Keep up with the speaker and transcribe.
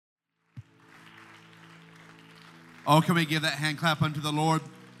Oh, can we give that hand clap unto the Lord?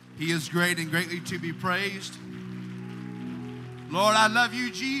 He is great and greatly to be praised. Lord, I love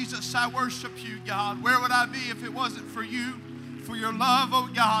you, Jesus. I worship you, God. Where would I be if it wasn't for you, for your love, oh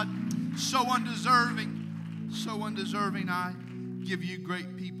God? So undeserving, so undeserving. I give you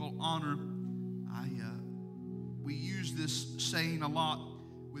great people honor. We use this saying a lot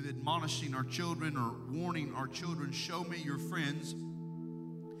with admonishing our children or warning our children, show me your friends,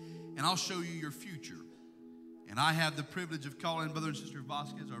 and I'll show you your future. And I have the privilege of calling Brother and Sister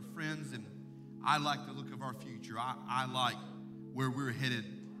Vasquez our friends, and I like the look of our future. I like where we're headed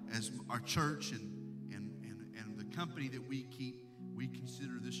as our church and the company that we keep. We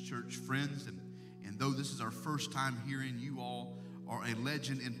consider this church friends, and though this is our first time hearing, you all are a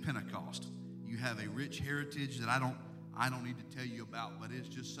legend in Pentecost. You have a rich heritage that I don't need to tell you about, but it's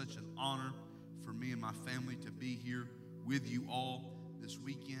just such an honor for me and my family to be here with you all this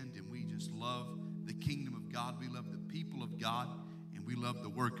weekend, and we just love the kingdom of God. We love the people of God, and we love the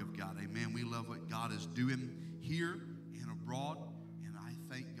work of God. Amen. We love what God is doing here and abroad, and I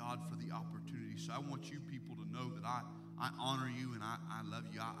thank God for the opportunity. So I want you people to know that I honor you and I love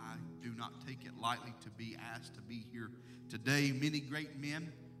you. I do not take it lightly to be asked to be here today. Many great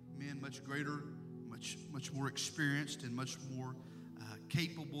men much greater, much more experienced and much more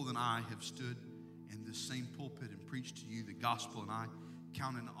capable than I have stood in this same pulpit and preached to you the gospel, and I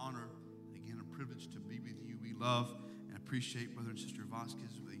count it an honor, again, a privilege to be with you. We love and appreciate Brother and Sister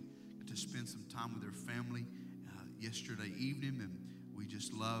Vasquez. We got to spend some time with their family yesterday evening, and we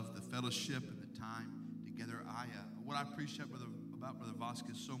just love the fellowship and the time together. What I appreciate about Brother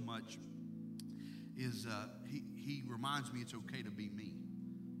Vasquez so much is he reminds me it's okay to be me.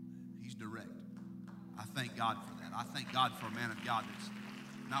 He's direct. I thank God for that. I thank God for a man of God that's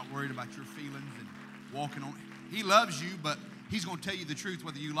not worried about your feelings and walking on. He loves you, but he's going to tell you the truth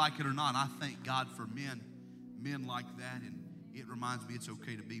whether you like it or not. I thank God for men like that, and it reminds me it's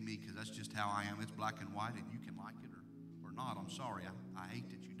okay to be me because that's just how I am. It's black and white, and you can like it or not. I'm sorry. I hate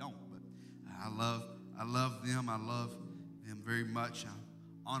that you don't, but I love them. I love them very much. I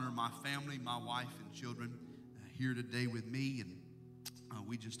honor my family, my wife and children here today with me, and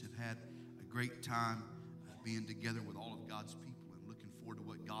we just have had a great time being together with all of God's people and looking forward to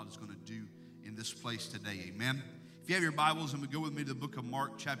what God is going to do in this place today. Amen. If you have your Bibles, and we go with me to the book of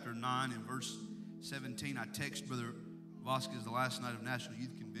Mark chapter 9 and verse 17. I texted Brother Vasquez the last night of National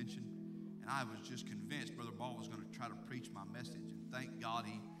Youth Convention, and I was just convinced Brother Ball was going to try to preach my message. And thank God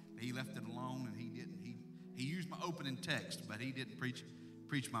he left it alone, and he didn't. He used my opening text, but he didn't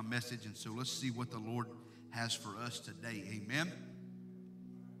preach my message. And so let's see what the Lord has for us today. Amen.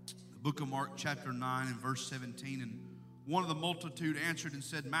 The book of Mark chapter 9 and verse 17. And one of the multitude answered and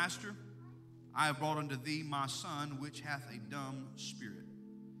said, Master, I have brought unto thee my son, which hath a dumb spirit.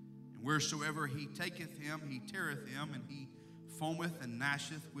 And wheresoever he taketh him, he teareth him, and he foameth and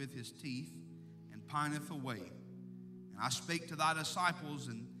gnasheth with his teeth, and pineth away. And I spake to thy disciples,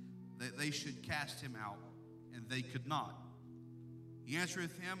 and that they should cast him out, and they could not. He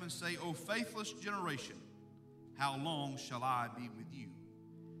answereth him and say, O faithless generation, how long shall I be with you?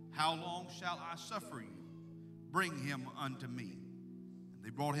 How long shall I suffer you? Bring him unto me. And they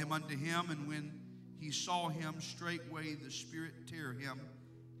brought him unto him, and when he saw him, straightway the spirit tear him,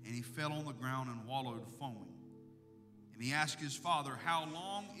 and he fell on the ground and wallowed foaming. And he asked his father, How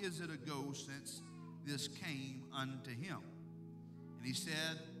long is it ago since this came unto him? And he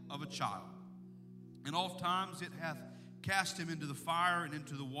said, Of a child. And oft times it hath cast him into the fire and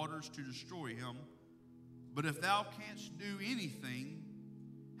into the waters to destroy him. But if thou canst do anything,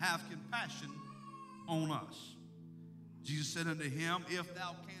 have compassion on us. Jesus said unto him, If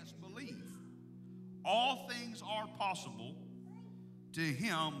thou canst believe, all things are possible to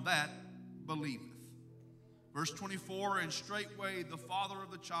him that believeth. Verse 24, And straightway the father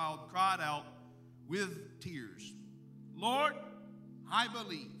of the child cried out with tears, Lord, I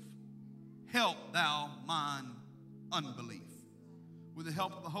believe. Help thou mine unbelief. With the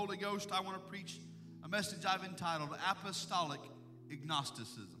help of the Holy Ghost, I want to preach a message I've entitled Apostolic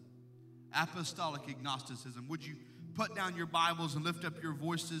Agnosticism. Apostolic Agnosticism. Would you put down your Bibles and lift up your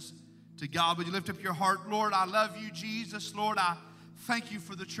voices to God? Would you lift up your heart? Lord, I love you, Jesus. Lord, I thank you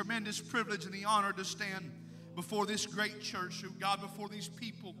for the tremendous privilege and the honor to stand before this great church, oh God, before these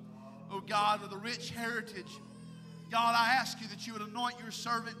people, oh God, with a rich heritage. God, I ask you that you would anoint your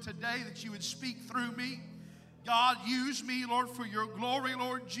servant today, that you would speak through me. God, use me, Lord, for your glory,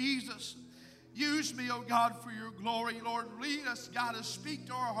 Lord Jesus. Use me, oh God, for your glory. Lord, lead us, guide us, speak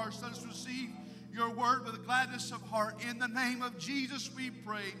to our hearts. Let us receive your word with a gladness of heart. In the name of Jesus we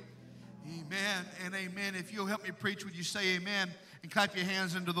pray. Amen and amen. If you'll help me preach, would you say amen and clap your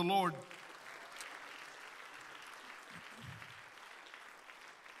hands unto the Lord?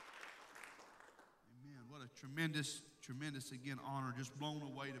 tremendous again honor. Just blown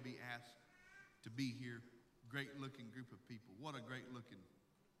away to be asked to be here. Great looking group of people. What a great looking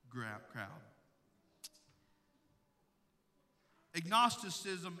crowd.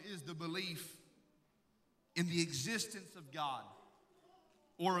 Agnosticism is the belief in the existence of God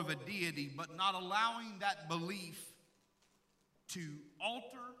or of a deity, but not allowing that belief to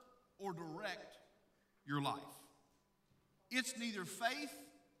alter or direct your life. It's neither faith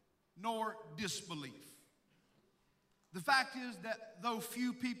nor disbelief. The fact is that though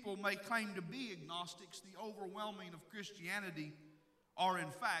few people may claim to be agnostics, the overwhelming of Christianity are in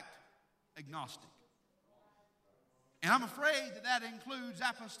fact agnostic. And I'm afraid that that includes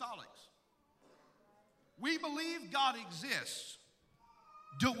apostolics. We believe God exists,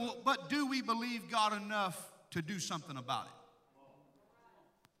 but do we believe God enough to do something about it?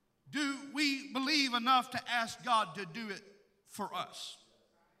 Do we believe enough to ask God to do it for us?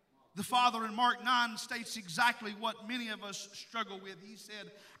 The Father in Mark 9 states exactly what many of us struggle with. He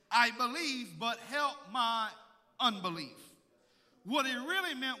said, I believe, but help my unbelief. What he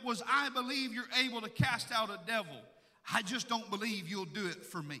really meant was, I believe you're able to cast out a devil. I just don't believe you'll do it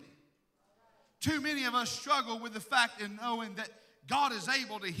for me. Too many of us struggle with the fact in knowing that God is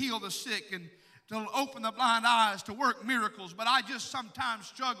able to heal the sick and to open the blind eyes, to work miracles, but I just sometimes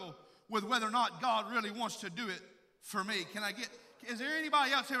struggle with whether or not God really wants to do it for me. Is there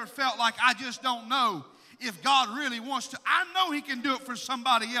anybody else ever felt like, I just don't know if God really wants to? I know he can do it for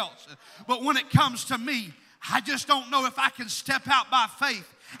somebody else, but when it comes to me, I just don't know if I can step out by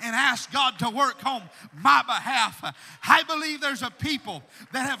faith and ask God to work on my behalf. I believe there's a people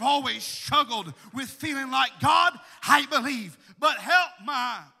that have always struggled with feeling like, God, I believe, but help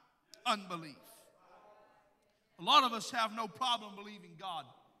my unbelief. A lot of us have no problem believing God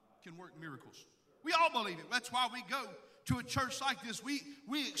can work miracles. We all believe it. That's why we go to a church like this. We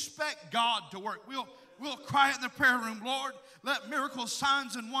expect God to work. We'll cry in the prayer room, Lord, let miracles,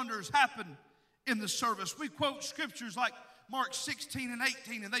 signs, and wonders happen in the service. We quote scriptures like Mark 16 and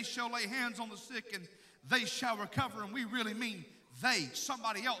 18, and they shall lay hands on the sick and they shall recover. And we really mean they.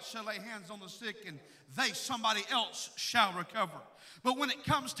 Somebody else shall lay hands on the sick and somebody else shall recover. But when it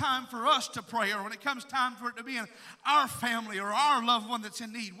comes time for us to pray, or when it comes time for it to be in our family or our loved one that's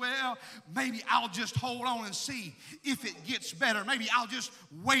in need, well, maybe I'll just hold on and see if it gets better. Maybe I'll just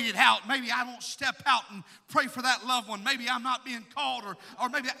wait it out. Maybe I won't step out and pray for that loved one. Maybe I'm not being called, or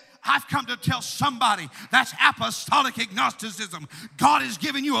maybe I've come to tell somebody that's apostolic agnosticism. God has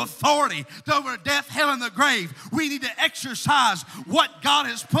given you authority over death, hell, and the grave. We need to exercise what God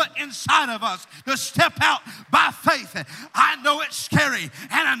has put inside of us to step out by faith. I know it's scary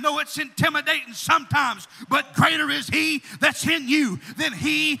and I know it's intimidating sometimes, but greater is he that's in you than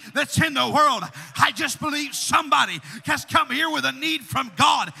he that's in the world. I just believe somebody has come here with a need from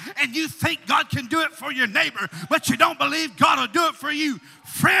God, and you think God can do it for your neighbor, but you don't believe God will do it for you.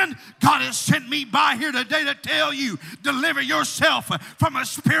 Friend, God has sent me by here today to tell you, deliver yourself from a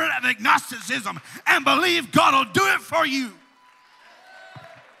spirit of agnosticism and believe God will do it for you.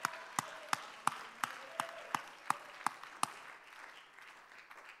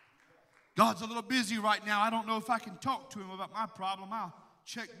 God's a little busy right now. I don't know if I can talk to him about my problem. I'll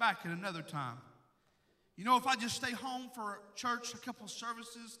check back at another time. You know, if I just stay home for church, a couple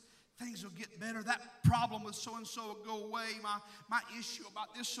services, things will get better. That problem with so-and-so will go away. My issue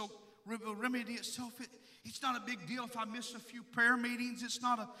about this will remedy itself. It's not a big deal if I miss a few prayer meetings. It's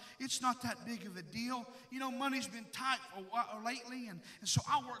not that big of a deal. You know, money's been tight lately, and so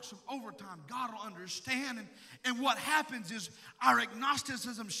I'll work some overtime. God will understand. And what happens is our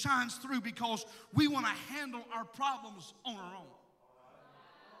agnosticism shines through because we want to handle our problems on our own.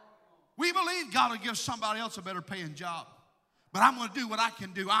 We believe God will give somebody else a better paying job, but I'm going to do what I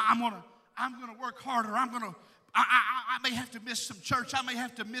can do. I'm going to work harder. I may have to miss some church. I may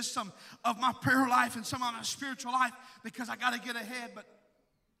have to miss some of my prayer life and some of my spiritual life because I got to get ahead, but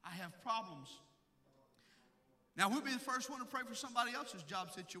I have problems. Now, we'll be the first one to pray for somebody else's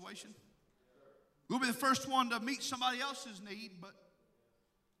job situation. We'll be the first one to meet somebody else's need, but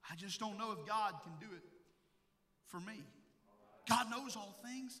I just don't know if God can do it for me. God knows all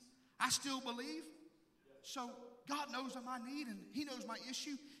things. I still believe. So God knows my need and he knows my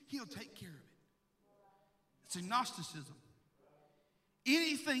issue. He'll take care of it. It's agnosticism.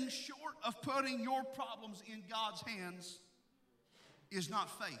 Anything short of putting your problems in God's hands is not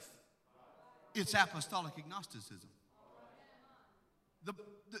faith. It's apostolic agnosticism.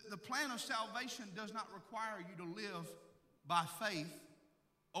 The plan of salvation does not require you to live by faith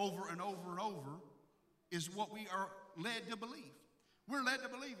over and over and over, is what we are led to believe. We're led to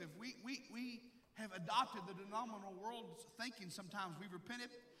believe if we have adopted the denominational world's thinking sometimes. We've repented,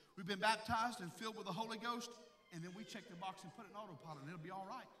 we've been baptized and filled with the Holy Ghost, and then we check the box and put it in autopilot, and it'll be all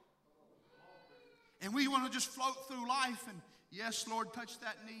right. And we want to just float through life and, yes, Lord, touch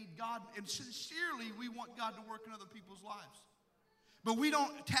that need, God. And sincerely, we want God to work in other people's lives. But we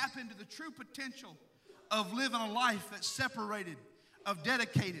don't tap into the true potential of living a life that's separated, of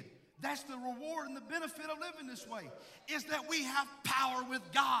dedicated. That's the reward and the benefit of living this way, is that we have power with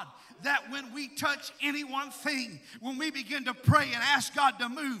God. That when we touch any one thing, when we begin to pray and ask God to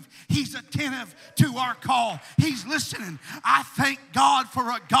move, He's attentive to our call. He's listening. I thank God for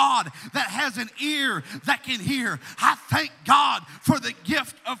a God that has an ear that can hear. I thank God for the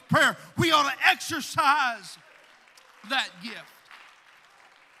gift of prayer. We ought to exercise that gift.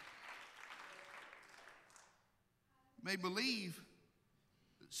 You may believe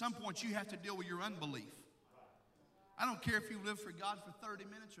at some point you have to deal with your unbelief. I don't care if you live for God for 30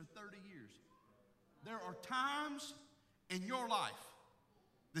 minutes or 30 years. There are times in your life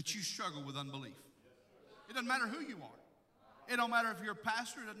that you struggle with unbelief. It doesn't matter who you are. It don't matter if you're a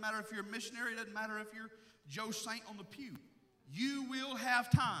pastor. It doesn't matter if you're a missionary. It doesn't matter if you're Joe Saint on the pew. You will have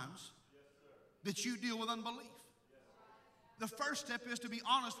times that you deal with unbelief. The first step is to be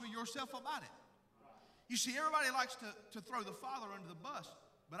honest with yourself about it. You see, everybody likes to throw the Father under the bus,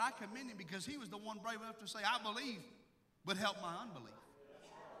 but I commend Him because He was the one brave enough to say, I believe, but help my unbelief.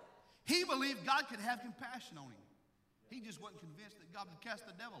 He believed God could have compassion on him. He just wasn't convinced that God would cast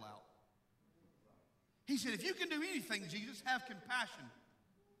the devil out. He said, if you can do anything, Jesus, have compassion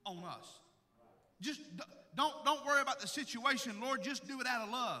on us. Just don't worry about the situation, Lord, just do it out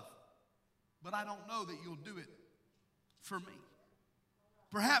of love. But I don't know that you'll do it for me.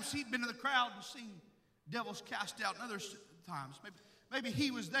 Perhaps he'd been in the crowd and seen devils cast out in other times. Maybe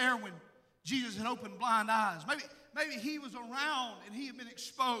he was there when Jesus had opened blind eyes. Maybe he was around and he had been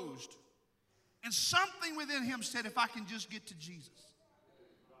exposed. And something within him said, if I can just get to Jesus.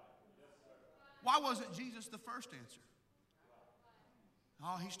 Why wasn't Jesus the first answer?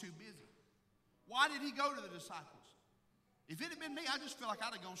 Oh, he's too busy. Why did he go to the disciples? If it had been me, I just feel like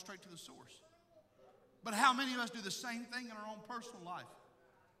I'd have gone straight to the source. But how many of us do the same thing in our own personal life?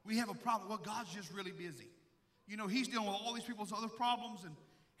 We have a problem. Well, God's just really busy. You know, He's dealing with all these people's other problems, and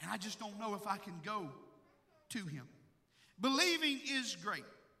I just don't know if I can go to Him. Believing is great.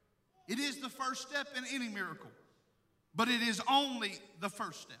 It is the first step in any miracle, but it is only the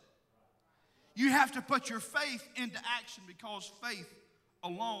first step. You have to put your faith into action because faith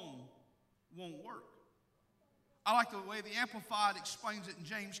alone won't work. I like the way the Amplified explains it in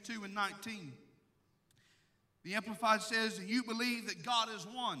James 2:19. The Amplified says, you believe that God is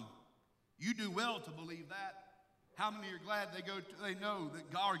one. You do well to believe that. How many are glad they know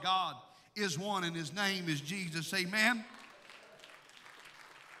that our God is one and His name is Jesus? Amen.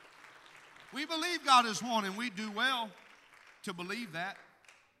 We believe God is one, and we do well to believe that.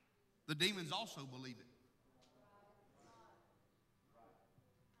 The demons also believe it.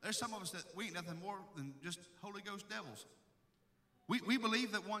 There's some of us that we ain't nothing more than just Holy Ghost devils. We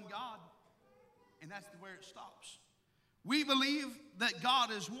believe that one God, and that's where it stops. We believe that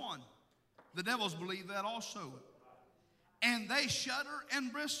God is one. The devils believe that also. And they shudder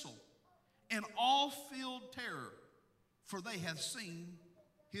and bristle in awe-filled terror, for they have seen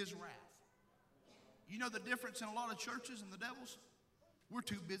His wrath. You know the difference in a lot of churches and the devils? We're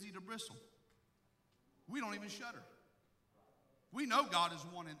too busy to bristle. We don't even shudder. We know God is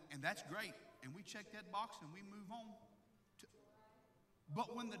one, and that's great. And we check that box and we move on.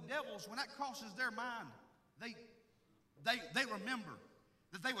 But when the devils, when that crosses their mind, they remember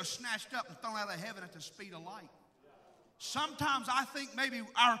that they were snatched up and thrown out of heaven at the speed of light. Sometimes I think maybe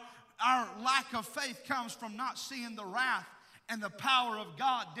our lack of faith comes from not seeing the wrath and the power of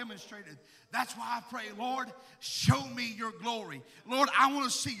God demonstrated. That's why I pray, Lord, show me your glory. Lord, I want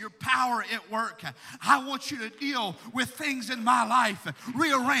to see your power at work. I want you to deal with things in my life,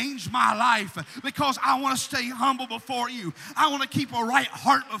 rearrange my life, because I want to stay humble before you. I want to keep a right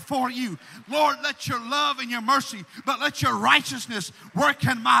heart before you. Lord, let your love and your mercy, but let your righteousness work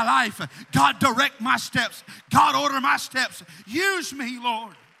in my life. God, direct my steps. God, order my steps. Use me,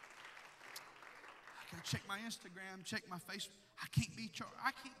 Lord. I got to check my Instagram, check my Facebook. I can't be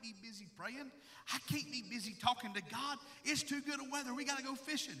busy praying. I can't be busy talking to God. It's too good a weather. We got to go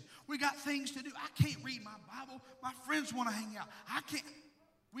fishing. We got things to do. I can't read my Bible. My friends want to hang out. I can't.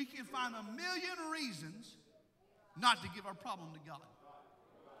 We can find a million reasons not to give our problem to God.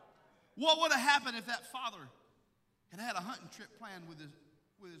 What would have happened if that father had a hunting trip planned with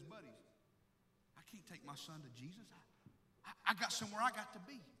his buddies? I can't take my son to Jesus. I got somewhere I got to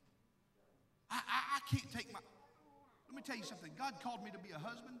be. I can't take my... Let me tell you something. God called me to be a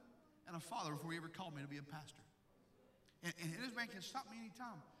husband and a father before He ever called me to be a pastor. And this man can stop me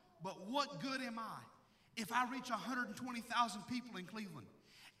anytime. But what good am I If I reach 120,000 people in Cleveland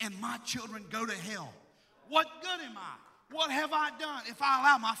and my children go to hell, what good am I? What have I done if I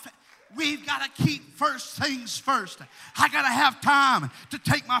allow my family? We've got to keep first things first. I got to have time to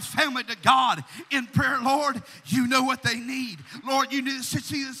take my family to God in prayer. Lord, you know what they need. Lord, you need to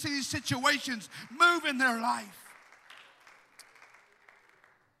see these situations move in their life.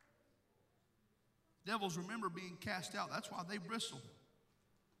 Devils remember being cast out. That's why they bristle.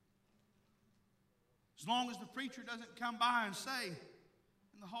 As long as the preacher doesn't come by and say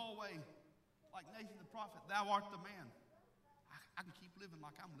in the hallway, like Nathan the prophet, thou art the man, I can keep living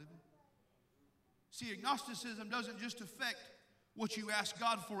like I'm living. See, agnosticism doesn't just affect what you ask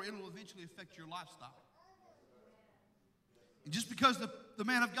God for, it'll eventually affect your lifestyle. And just because the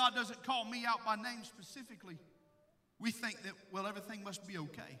man of God doesn't call me out by name specifically, we think that, well, everything must be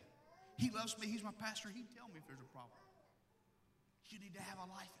okay. He loves me, he's my pastor, he'd tell me if there's a problem. You need to have a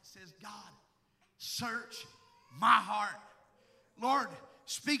life that says, God, search my heart. Lord,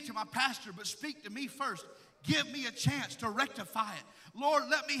 speak to my pastor, but speak to me first. Give me a chance to rectify it. Lord,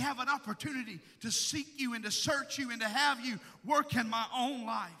 let me have an opportunity to seek you and to search you and to have you work in my own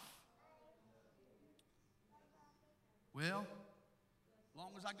life. Well, as long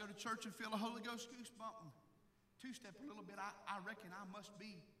as I go to church and feel a Holy Ghost goosebump and two-step a little bit, I reckon I must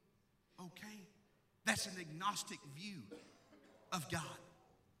be okay. That's an agnostic view of God.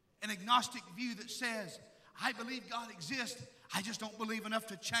 An agnostic view that says, I believe God exists, I just don't believe enough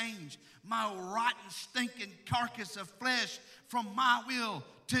to change my rotten, stinking carcass of flesh from my will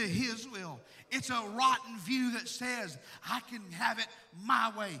to his will. It's a rotten view that says I can have it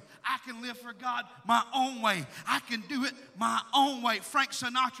my way. I can live for God my own way. I can do it my own way. Frank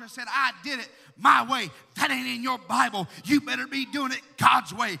Sinatra said, I did it my way. That ain't in your Bible. You better be doing it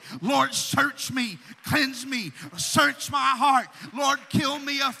God's way. Lord, search me, cleanse me, search my heart. Lord, kill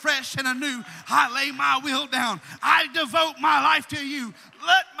me afresh and anew. I lay my will down. I devote my life to you.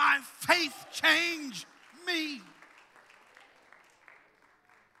 Let my faith change me.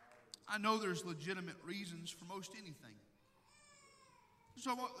 I know there's legitimate reasons for most anything.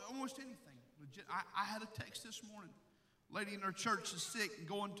 So almost anything. I had a text this morning. A lady in her church is sick and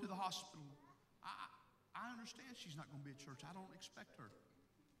going to the hospital. I understand she's not going to be at church. I don't expect her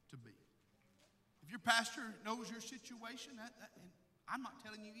to be. If your pastor knows your situation, and I'm not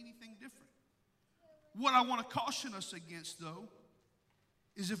telling you anything different. What I want to caution us against, though,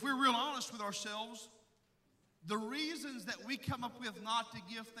 is if we're real honest with ourselves, the reasons that we come up with not to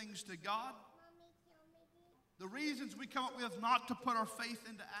give things to God, the reasons we come up with not to put our faith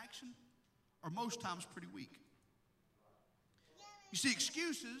into action are most times pretty weak. You see,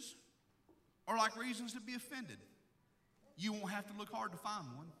 excuses are like reasons to be offended. You won't have to look hard to find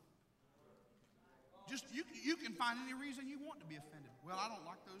one. Just you can find any reason you want to be offended. Well, I don't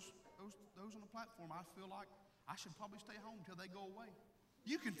like those on the platform. I feel like I should probably stay home until they go away.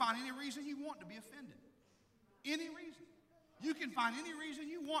 You can find any reason you want to be offended. Any reason. You can find any reason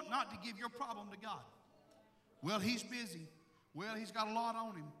you want not to give your problem to God. Well, he's busy. Well, he's got a lot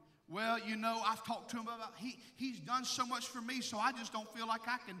on him. Well, you know, I've talked to him about he's done so much for me, so I just don't feel like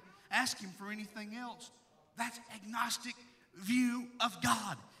I can ask him for anything else. That's agnostic view of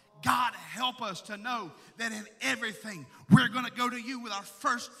God. God, help us to know that in everything we're going to go to you with our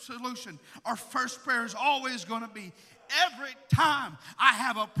first solution. Our first prayer is always going to be, every time I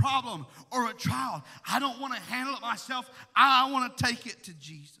have a problem or a trial, I don't want to handle it myself. I want to take it to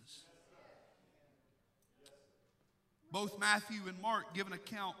Jesus. Both Matthew and Mark give an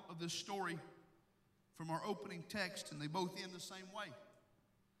account of this story from our opening text, and they both end the same way.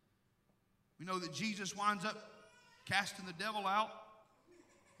 We know that Jesus winds up casting the devil out.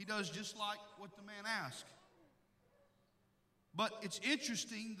 He does just like what the man asked. But it's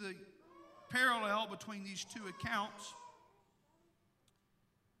interesting, the parallel between these two accounts.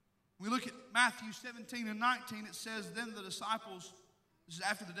 We look at Matthew 17 and 19, it says, then the disciples, this is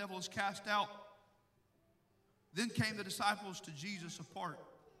after the devil is cast out, then came the disciples to Jesus apart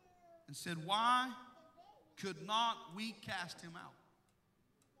and said, why could not we cast him out?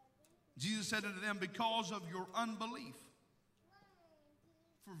 Jesus said unto them, because of your unbelief.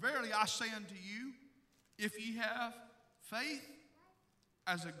 For verily I say unto you, if ye have faith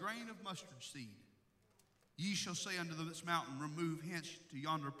as a grain of mustard seed, ye shall say unto this mountain, remove hence to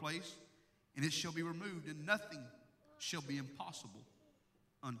yonder place, and it shall be removed, and nothing shall be impossible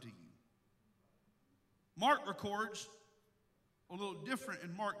unto you. Mark records a little different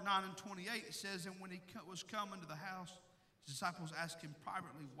in Mark 9 and 28. It says, and when he was come into the house, his disciples asked him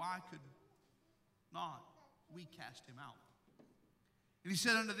privately, why could not we cast him out? And he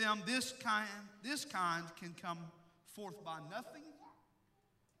said unto them, this kind can come forth by nothing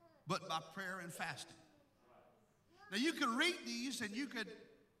but by prayer and fasting. Now, you could read these and you could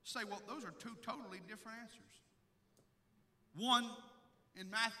say, well, those are two totally different answers. One in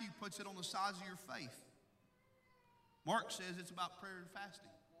Matthew puts it on the size of your faith. Mark says it's about prayer and fasting.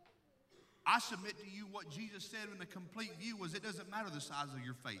 I submit to you what Jesus said in the complete view was it doesn't matter the size of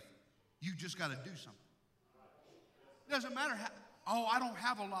your faith. You just got to do something. It doesn't matter how, I don't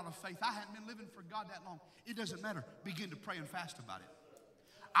have a lot of faith. I haven't been living for God that long. It doesn't matter. Begin to pray and fast about it.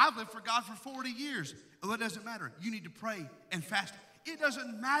 I've lived for God for 40 years. Well, it doesn't matter. You need to pray and fast. It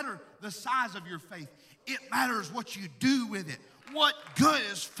doesn't matter the size of your faith. It matters what you do with it. What good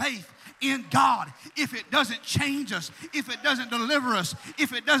is faith in God if it doesn't change us, if it doesn't deliver us,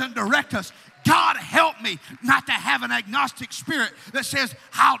 if it doesn't direct us? God help me not to have an agnostic spirit that says,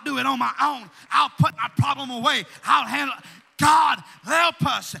 I'll do it on my own. I'll put my problem away. I'll handle it. God, help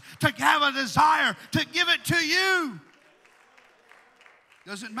us to have a desire to give it to you.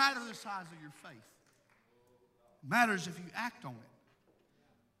 Doesn't matter the size of your faith. It matters if you act on it.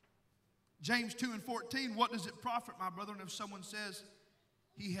 James 2:14, what does it profit, my brethren, if someone says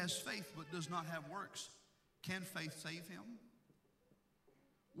he has faith but does not have works? Can faith save him?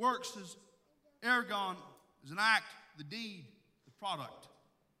 Works is ergon, is an act, the deed, the product.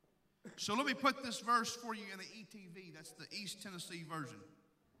 So let me put this verse for you in the ETV. That's the East Tennessee version.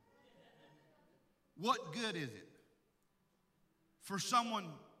 What good is it for someone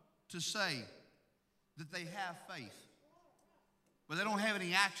to say that they have faith, but they don't have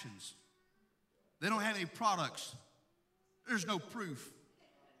any actions? They don't have any products. There's no proof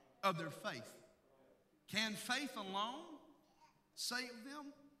of their faith. Can faith alone save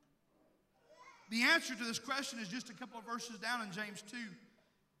them? The answer to this question is just a couple of verses down in James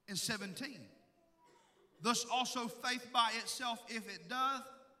 2:17. Thus also faith by itself, if it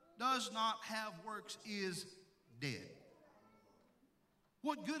does not have works, is dead.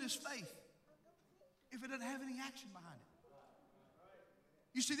 What good is faith if it doesn't have any action behind it?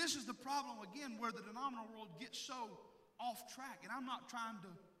 You see, this is the problem, again, where the denominational world gets so off track. And I'm not trying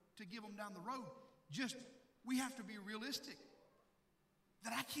to give them down the road. Just, we have to be realistic.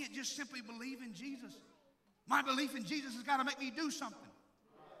 That I can't just simply believe in Jesus. My belief in Jesus has got to make me do something.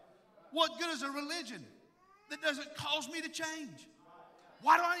 What good is a religion that doesn't cause me to change?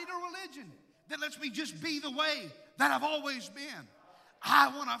 Why do I need a religion that lets me just be the way that I've always been? I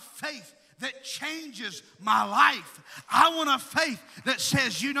want a faith that changes my life. I want a faith that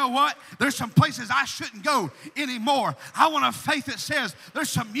says, you know what? There's some places I shouldn't go anymore. I want a faith that says there's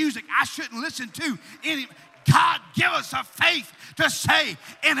some music I shouldn't listen to anymore. God, give us a faith to say,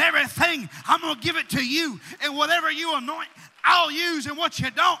 in everything, I'm going to give it to you. And whatever you anoint, I'll use. And what you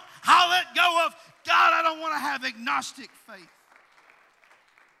don't, I'll let go of. God, I don't want to have agnostic faith.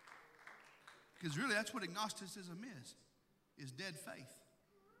 Because really, that's what agnosticism is dead faith.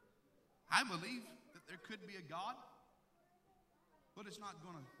 I believe that there could be a God, but it's not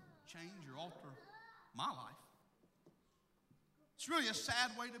going to change or alter my life. It's really a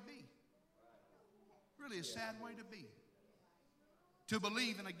sad way to be. Really a sad way to be. To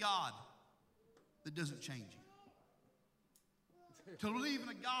believe in a God that doesn't change you. To believe in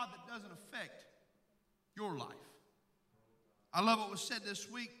a God that doesn't affect your life. I love what was said this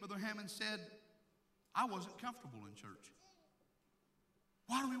week. Brother Hammond said, I wasn't comfortable in church.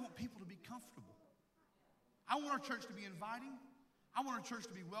 Why do we want people to be comfortable? I want our church to be inviting. I want our church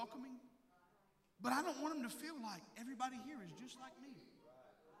to be welcoming. But I don't want them to feel like everybody here is just like me.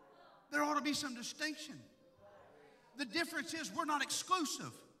 There ought to be some distinction. The difference is we're not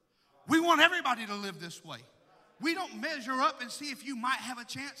exclusive. We want everybody to live this way. We don't measure up and see if you might have a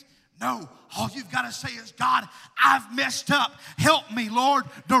chance. No, all you've got to say is, God, I've messed up. Help me, Lord.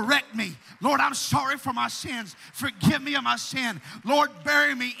 Direct me. Lord, I'm sorry for my sins. Forgive me of my sin. Lord,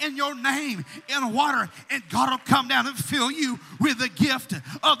 bury me in your name in water. And God will come down and fill you with the gift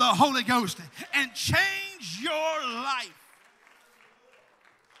of the Holy Ghost and change your life.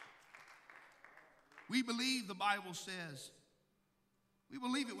 We believe the Bible says, we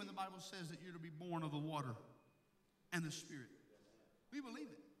believe it when the Bible says that you're to be born of the water and the Spirit. We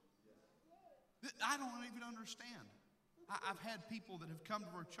believe it. I don't even understand. I've had people that have come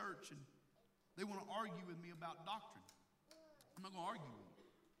to our church and they want to argue with me about doctrine. I'm not going to argue with them.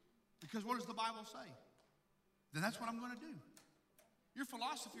 Because what does the Bible say? Then that's what I'm going to do. Your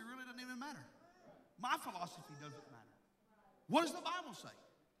philosophy really doesn't even matter. My philosophy doesn't matter. What does the Bible say?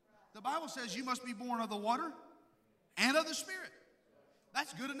 The Bible says you must be born of the water and of the Spirit.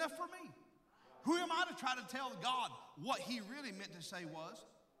 That's good enough for me. Who am I to try to tell God what he really meant to say was?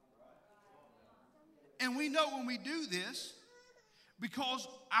 And we know when we do this, because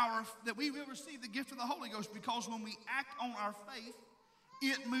that we will receive the gift of the Holy Ghost, because when we act on our faith,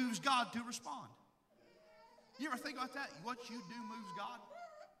 it moves God to respond. You ever think about that? What you do moves God.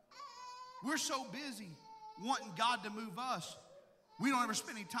 We're so busy wanting God to move us, we don't ever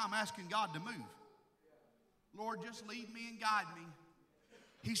spend any time asking God to move. Lord, just lead me and guide me.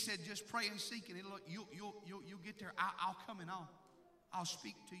 He said, just pray and seek, and you'll get there. I'll come and I'll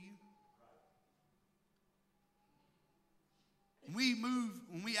speak to you.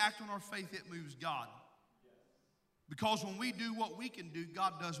 When we act on our faith, it moves God. Because when we do what we can do,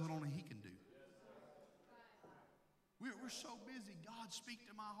 God does what only He can do. We're so busy. God, speak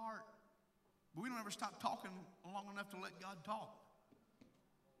to my heart. But we don't ever stop talking long enough to let God talk.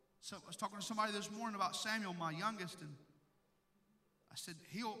 So I was talking to somebody this morning about Samuel, my youngest, and I said,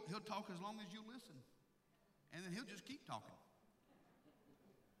 he'll talk as long as you listen. And then he'll just keep talking.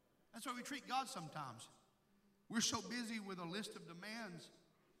 That's why we treat God sometimes. We're so busy with a list of demands.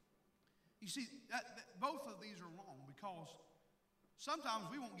 You see, both of these are wrong, because sometimes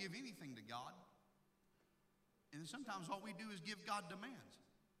we won't give anything to God. And sometimes all we do is give God demands.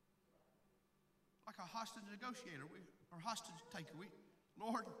 Like a hostage negotiator or hostage taker.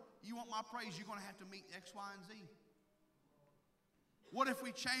 Lord, you want my praise, you're going to have to meet X, Y, and Z. What if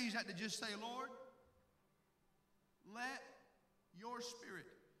we change that to just say, Lord, let your Spirit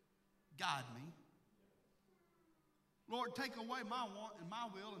guide me. Lord, take away my want and my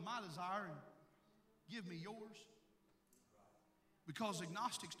will and my desire and give me yours. Because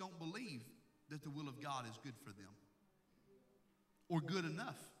agnostics don't believe that the will of God is good for them or good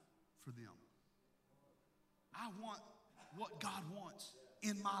enough for them. I want what God wants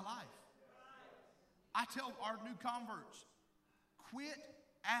in my life. I tell our new converts, quit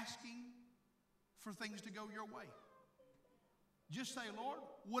asking for things to go your way. Just say, Lord,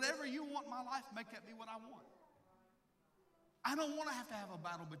 whatever you want in my life, make that be what I want. I don't want to have a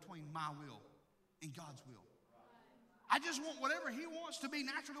battle between my will and God's will. I just want whatever He wants to be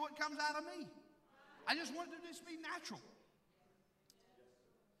natural to what comes out of me. I just want it to just be natural.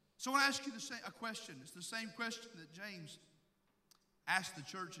 So I want to ask you a question. It's the same question that James asked the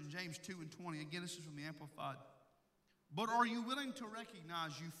church in James 2:20. Again, this is from the Amplified. But are you willing to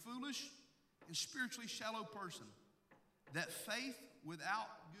recognize, you foolish and spiritually shallow person, that faith without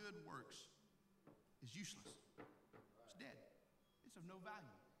good works is useless? It's dead. It's of no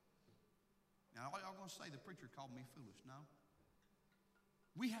value. Now, all y'all going to say the preacher called me foolish. No.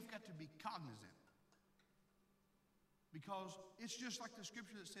 We have got to be cognizant. Because it's just like the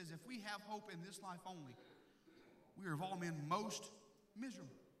scripture that says, if we have hope in this life only, we are of all men most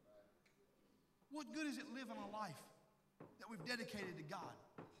miserable. What good is it living a life that we've dedicated to God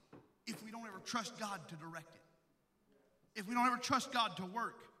if we don't ever trust God to direct it? If we don't ever trust God to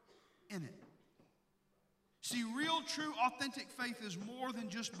work in it? See, real, true, authentic faith is more than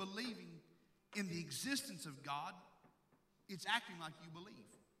just believing in the existence of God. It's acting like you believe.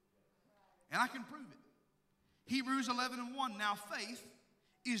 And I can prove it. Hebrews 11:1, now faith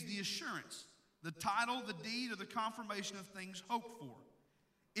is the assurance, the title, the deed, or the confirmation of things hoped for.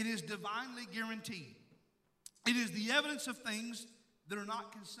 It is divinely guaranteed. It is the evidence of things that are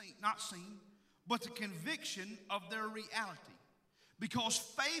not seen, but the conviction of their reality. Because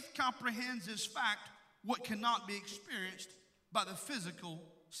faith comprehends as fact what cannot be experienced by the physical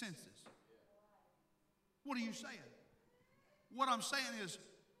senses. What are you saying? What I'm saying is,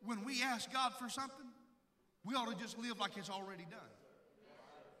 when we ask God for something, we ought to just live like it's already done.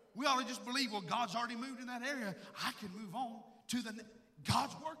 We ought to just believe, well, God's already moved in that area. I can move on to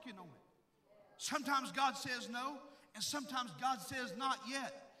God's working on it. Sometimes God says no, and sometimes God says not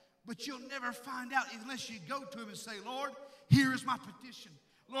yet. But you'll never find out unless you go to Him and say, Lord, here is my petition.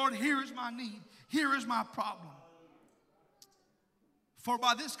 Lord, here is my need. Here is my problem. For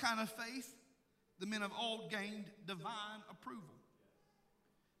by this kind of faith, the men of old gained divine approval.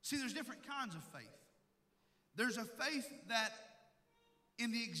 See, there's different kinds of faith. There's a faith that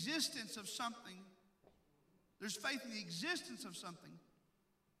in the existence of something, there's faith in the existence of something,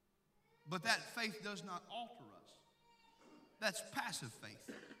 but that faith does not alter us. That's passive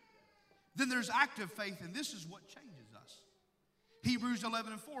faith. Then there's active faith, and this is what changes us. Hebrews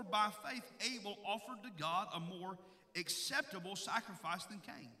 11:4, by faith Abel offered to God a more acceptable sacrifice than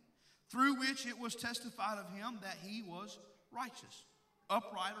Cain, through which it was testified of him that he was righteous,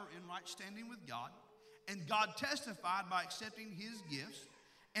 upright or in right standing with God. And God testified by accepting his gifts.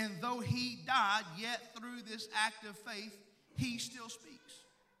 And though he died, yet through this act of faith, he still speaks.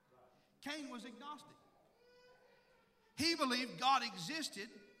 Cain was agnostic. He believed God existed.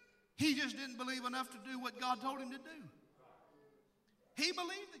 He just didn't believe enough to do what God told him to do. He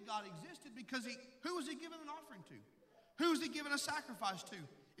believed that God existed because who was he giving an offering to? Who was he giving a sacrifice to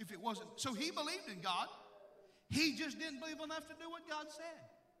if it wasn't? So he believed in God. He just didn't believe enough to do what God said.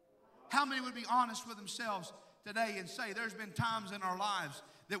 How many would be honest with themselves today and say there's been times in our lives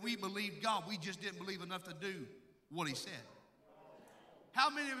that we believed God, we just didn't believe enough to do what He said? How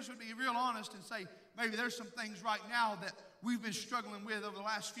many of us would be real honest and say, maybe there's some things right now that we've been struggling with over the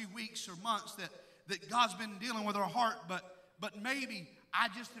last few weeks or months that God's been dealing with our heart, but maybe I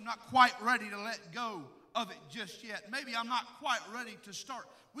just am not quite ready to let go of it just yet. Maybe I'm not quite ready to start.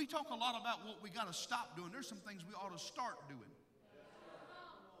 We talk a lot about what we got to stop doing. There's some things we ought to start doing.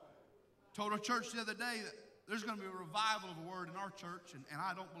 Told our church the other day that there's going to be a revival of a word in our church, and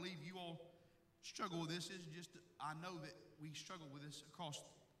I don't believe you all struggle with this. It's just I know that we struggle with this across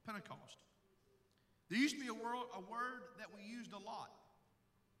Pentecost. There used to be a word that we used a lot,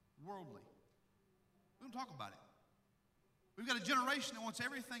 worldly. We don't talk about it. We've got a generation that wants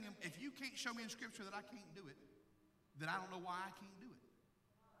everything. If you can't show me in Scripture that I can't do it, then I don't know why I can't do it.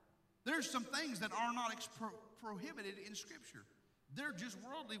 There's some things that are not prohibited in Scripture. They're just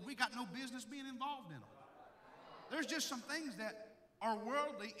worldly. We got no business being involved in them. There's just some things that are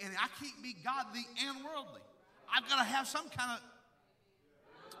worldly, and I can't be godly and worldly. I've got to have some kind of...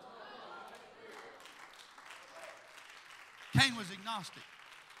 Cain was agnostic.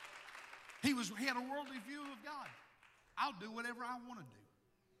 He had a worldly view of God. I'll do whatever I want to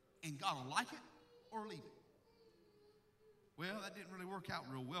do, and God will like it or leave it. Well, that didn't really work out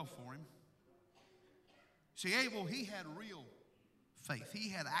real well for him. See, Abel, he had real faith. He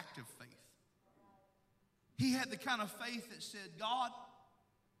had active faith. He had the kind of faith that said, God,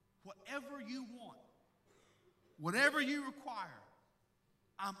 whatever you want, whatever you require,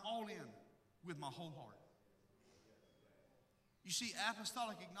 I'm all in with my whole heart. You see,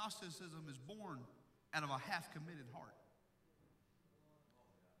 Apostolic Agnosticism is born out of a half-committed heart.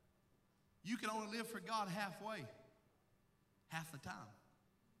 You can only live for God halfway, half the time.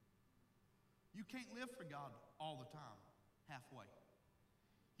 You can't live for God all the time, halfway.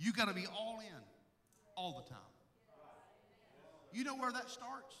 You got to be all in all the time. You know where that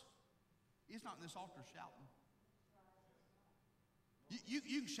starts? It's not in this altar shouting. You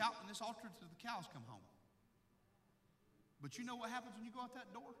can shout in this altar till the cows come home. But you know what happens when you go out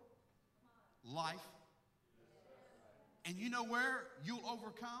that door? Life. And you know where you'll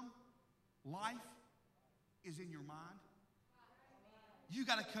overcome? Life is in your mind. You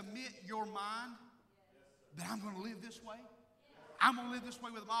got to commit your mind that I'm going to live this way. I'm going to live this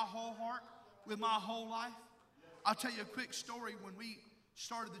way with my whole heart, with my whole life. I'll tell you a quick story. When we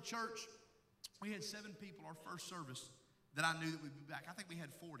started the church, we had 7 people our first service that I knew that we'd be back. I think we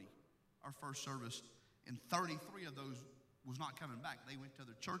had 40 our first service, and 33 of those was not coming back. They went to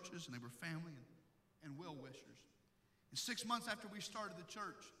other churches, and they were family and well-wishers. And 6 months after we started the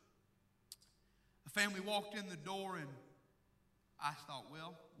church, a family walked in the door, and I thought,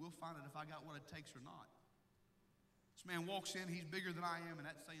 well, we'll find out if I got what it takes or not. This man walks in. He's bigger than I am, and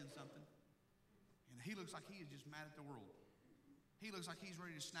that's saying something. And he looks like he is just mad at the world. He looks like he's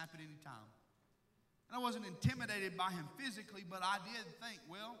ready to snap at any time. And I wasn't intimidated by him physically, but I did think,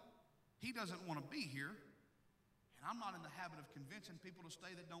 well, he doesn't want to be here. And I'm not in the habit of convincing people to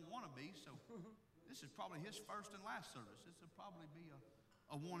stay that don't want to be, so this is probably his first and last service. This will probably be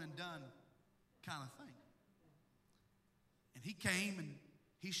a one and done kind of thing. And he came and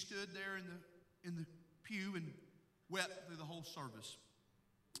he stood there in the pew and wept through the whole service.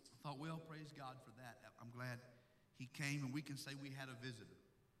 I thought, well, praise God for that. I'm glad he came, and we can say we had a visitor.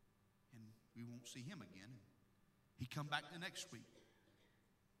 And we won't see him again. He come back the next week.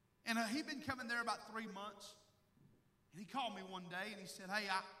 And he'd been coming there about 3 months. And he called me one day and he said,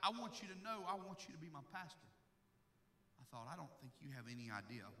 hey, I want you to know, I want you to be my pastor. I thought, I don't think you have any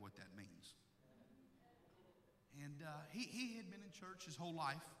idea what that means. And he had been in church his whole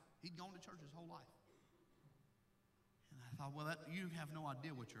life. He'd gone to church his whole life. And I thought, well, you have no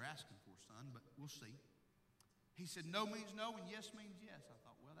idea what you're asking for, son, but we'll see. He said, no means no and yes means yes. I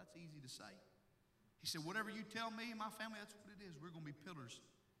thought, well, that's easy to say. He said, whatever you tell me and my family, that's what it is. We're going to be pillars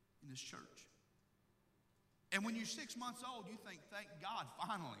in this church. And when you're 6 months old, you think, thank God,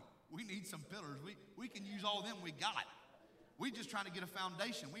 finally, we need some pillars. We can use all them we got. We're just trying to get a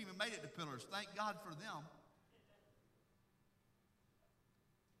foundation. We even made it to pillars. Thank God for them.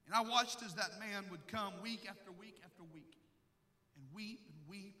 And I watched as that man would come week after week after week and weep and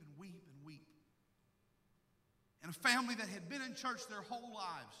weep and weep and weep. And a family that had been in church their whole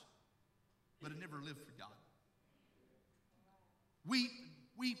lives but had never lived for God. Weep and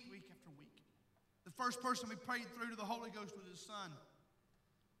weep week after week. The first person we prayed through to the Holy Ghost was his son.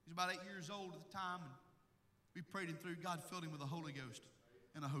 He was about 8 years old at the time, and we prayed him through. God filled him with the Holy Ghost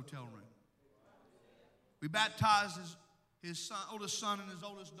in a hotel room. We baptized his son, oldest son and his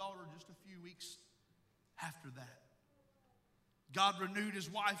oldest daughter just a few weeks after that. God renewed his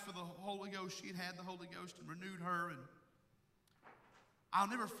wife for the Holy Ghost. She had had the Holy Ghost and renewed her. And I'll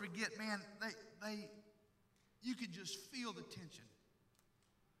never forget, man, you could just feel the tension.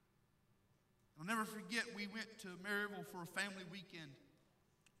 I'll never forget, we went to Maryville for a family weekend.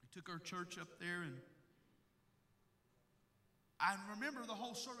 We took our church up there, and I remember the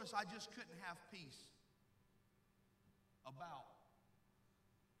whole service, I just couldn't have peace about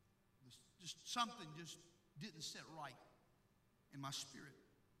this. Just something just didn't sit right in my spirit.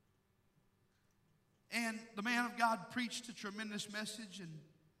 And the man of God preached a tremendous message, and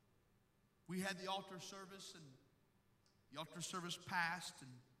we had the altar service, and the altar service passed, and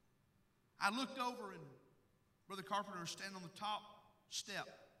I looked over, and Brother Carpenter was standing on the top step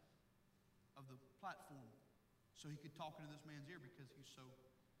of the platform so he could talk into this man's ear because he's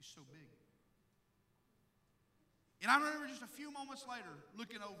so big. And I remember just a few moments later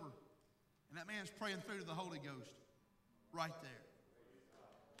looking over, and that man's praying through to the Holy Ghost right there.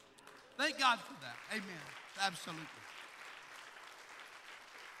 Thank God for that. Amen. Absolutely.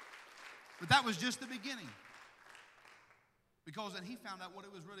 But that was just the beginning. Because then he found out what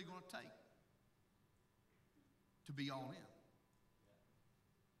it was really going to take to be all in.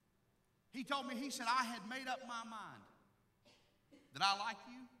 He told me, he said, I had made up my mind that I like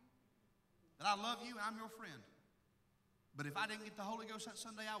you, that I love you, and I'm your friend. But if I didn't get the Holy Ghost that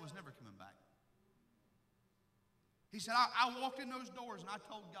Sunday, I was never coming back. He said, I walked in those doors and I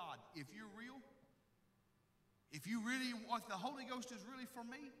told God, if you're real, if the Holy Ghost is really for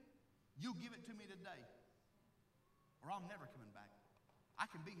me, you'll give it to me today, or I'm never coming back. I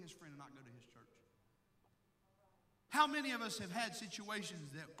can be his friend and not go to his church. How many of us have had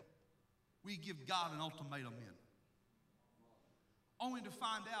situations that we give God an ultimatum in, only to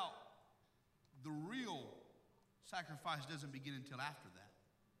find out the real sacrifice doesn't begin until after that?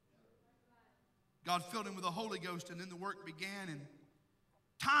 God filled him with the Holy Ghost, and then the work began, and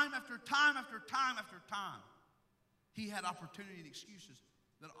time after time after time after time, he had opportunity and excuses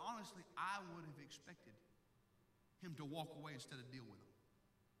that honestly I would have expected him to walk away instead of deal with them.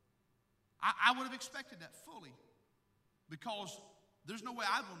 I would have expected that fully, because there's no way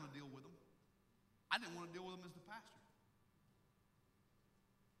I'd want to deal with them. I didn't want to deal with them as the pastor.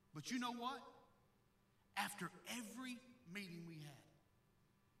 But you know what? After every meeting we had,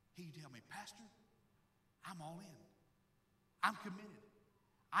 he'd tell me, Pastor, I'm all in. I'm committed.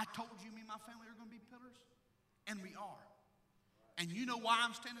 I told you me and my family are going to be pillars, and we are. And you know why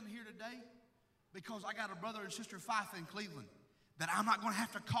I'm standing here today? Because I got a brother and sister Fife in Cleveland that I'm not going to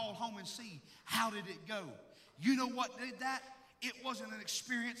have to call home and see how did it go. You know what did that? It wasn't an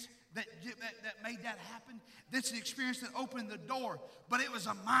experience that made that happen. That's an experience that opened the door. But it was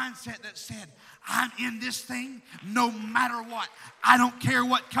a mindset that said, I'm in this thing no matter what. I don't care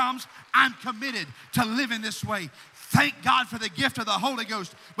what comes. I'm committed to living this way. Thank God for the gift of the Holy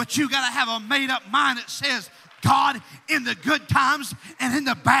Ghost. But you got to have a made-up mind that says, God, in the good times and in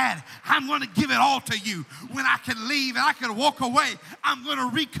the bad, I'm going to give it all to you. When I can leave and I can walk away, I'm going to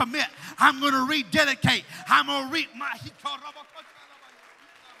recommit. I'm going to rededicate. I'm going to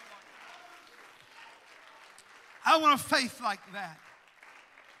I want a faith like that.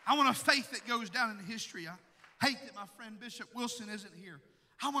 I want a faith that goes down in history. I hate that my friend Bishop Wilson isn't here.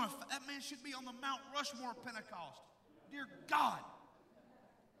 That man should be on the Mount Rushmore of Pentecost. Dear God.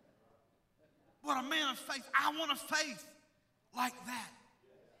 What a man of faith. I want a faith like that.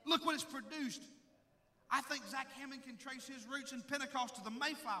 Look what it's produced. I think Zach Hammond can trace his roots in Pentecost to the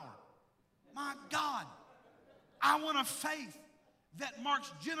Mayflower. My God. I want a faith that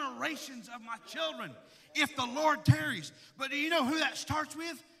marks generations of my children if the Lord tarries. But do you know who that starts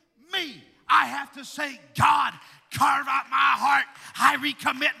with? Me. I have to say, God, carve out my heart. I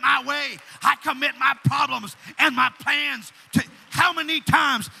recommit my way. I commit my problems and my plans to. How many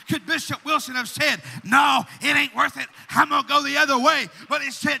times could Bishop Wilson have said, no, it ain't worth it. I'm going to go the other way. But he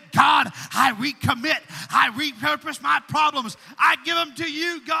said, God, I recommit. I repurpose my problems. I give them to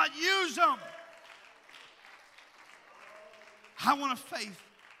you. God, use them. I want a faith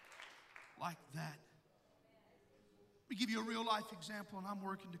like that. Let me give you a real life example, and I'm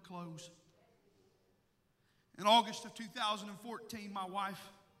working to close. In August of 2014, my wife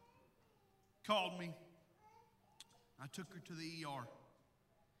called me. I took her to the ER.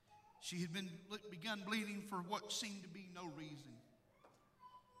 She had begun bleeding for what seemed to be no reason.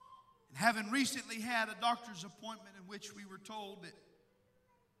 And having recently had a doctor's appointment in which we were told that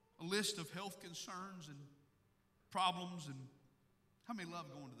a list of health concerns and problems, and how many love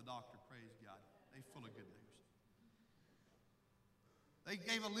going to the doctor? Praise God. They're full of good news. They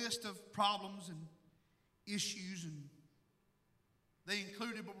gave a list of problems and issues, and they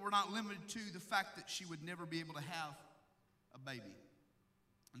included, but were not limited to, the fact that she would never be able to have a baby.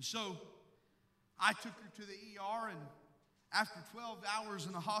 And so I took her to the ER, and after 12 hours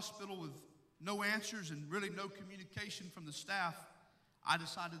in the hospital with no answers and really no communication from the staff, I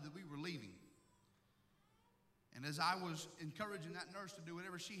decided that we were leaving. And as I was encouraging that nurse to do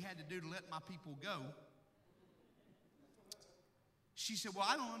whatever she had to do to let my people go, she said, well,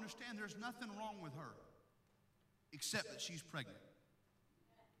 I don't understand. There's nothing wrong with her except that she's pregnant.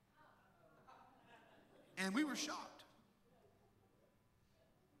 And we were shocked.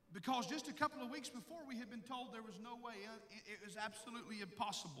 Because just a couple of weeks before, we had been told there was no way. It was absolutely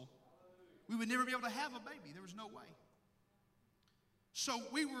impossible. We would never be able to have a baby. There was no way. So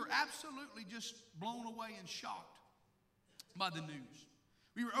we were absolutely just blown away and shocked by the news.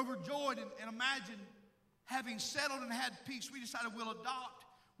 We were overjoyed, and imagine having settled and had peace, we decided we'll adopt.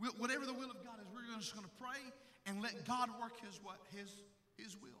 Whatever the will of God is, we're just going to pray and let God work His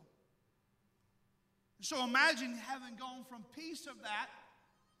will. So imagine having gone from peace of that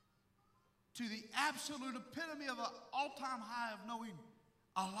to the absolute epitome of an all-time high of knowing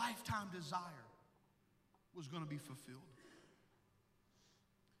a lifetime desire was going to be fulfilled.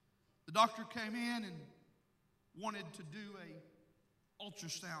 The doctor came in and wanted to do a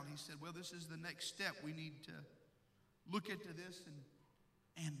ultrasound. He said, well, this is the next step. We need to look into this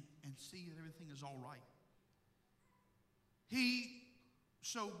and see that everything is all right. He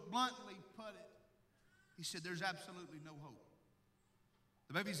so bluntly put it, he said, there's absolutely no hope.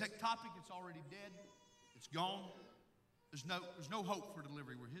 The baby's ectopic, it's already dead. It's gone. There's no hope for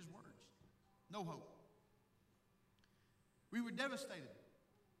delivery, were his words. No hope. We were devastated.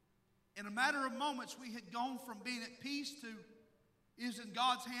 In a matter of moments, we had gone from being at peace to is in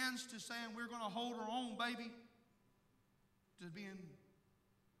God's hands to saying we're going to hold our own baby to being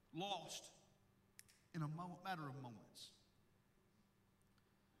lost in a matter of moments.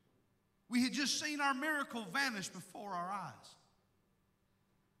 We had just seen our miracle vanish before our eyes.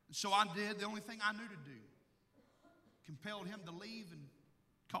 And so I did the only thing I knew to do. Compelled him to leave and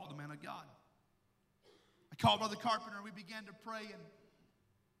called the man of God. I called Brother Carpenter and we began to pray, and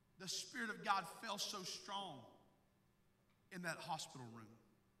the Spirit of God fell so strong in that hospital room.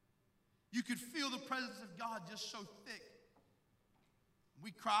 You could feel the presence of God just so thick.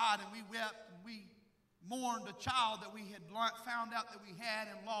 We cried and we wept and we mourned a child that we had found out that we had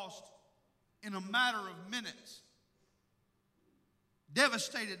and lost in a matter of minutes.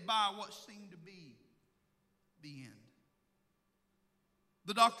 Devastated by what seemed to be the end.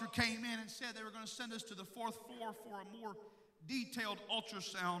 The doctor came in and said they were going to send us to the 4th floor for a more detailed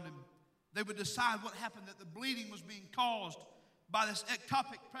ultrasound, and they would decide what happened, that the bleeding was being caused by this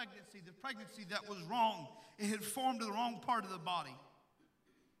ectopic pregnancy, the pregnancy that was wrong. It had formed to the wrong part of the body.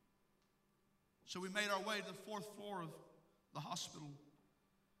 So we made our way to the 4th floor of the hospital.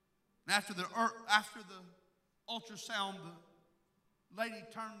 And after the ultrasound, the lady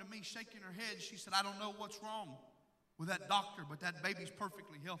turned to me shaking her head. She said, I don't know what's wrong with that doctor, but that baby's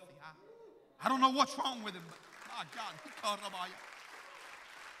perfectly healthy. I don't know what's wrong with him, but my God.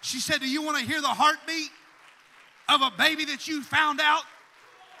 She said, do you want to hear the heartbeat of a baby that you found out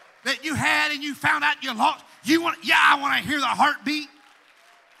that you had and you found out you lost? I want to hear the heartbeat.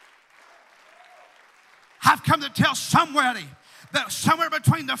 I've come to tell somebody that somewhere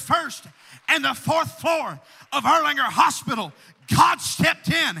between the 1st and the 4th floor of Erlanger Hospital, God stepped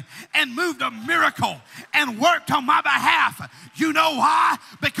in and moved a miracle and worked on my behalf. You know why?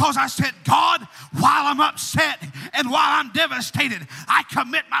 Because I said, God, while I'm upset and while I'm devastated, I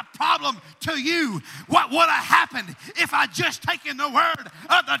commit my problem to you. What would have happened if I just taken the word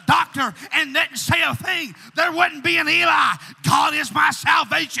of the doctor and didn't say a thing? There wouldn't be an Eli. God is my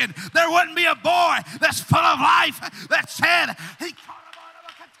salvation. There wouldn't be a boy that's full of life that said,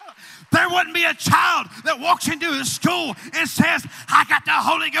 there wouldn't be a child that walks into a school and says, I got the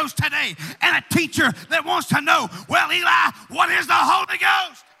Holy Ghost today. And a teacher that wants to know, well, Eli, what is the Holy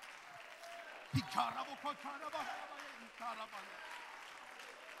Ghost?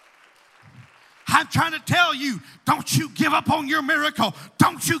 I'm trying to tell you, don't you give up on your miracle.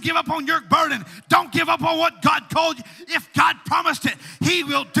 Don't you give up on your burden. Don't give up on what God called you. If God promised it, He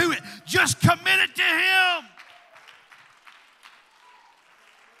will do it. Just commit it to Him.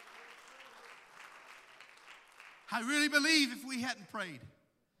 I really believe if we hadn't prayed,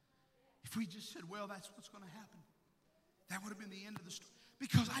 if we just said, well, that's what's going to happen, that would have been the end of the story.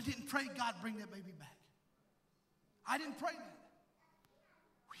 Because I didn't pray, God, bring that baby back. I didn't pray that.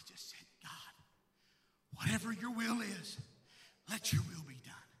 We just said, God, whatever your will is, let your will be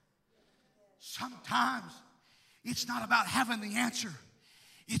done. Sometimes it's not about having the answer.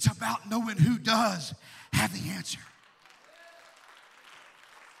 It's about knowing who does have the answer.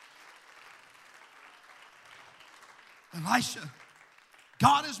 Elisha,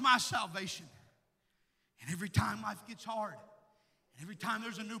 God is my salvation. And every time life gets hard, and every time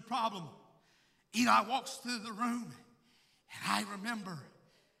there's a new problem, Eli walks through the room, and I remember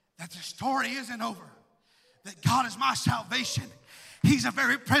that the story isn't over, that God is my salvation. He's a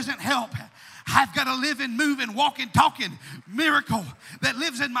very present help. I've got a living, moving, walking, talking miracle that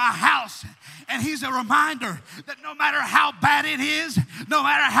lives in my house. And he's a reminder that no matter how bad it is, no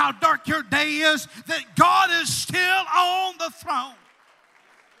matter how dark your day is, that God is still on the throne.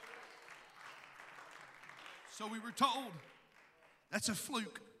 So we were told that's a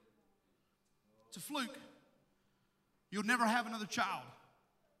fluke. It's a fluke. You'll never have another child.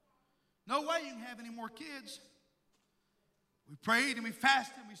 No way you can have any more kids. We prayed and we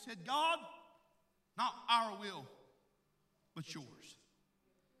fasted and we said, God, not our will, but yours.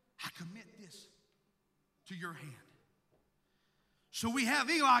 I commit this to your hand. So we have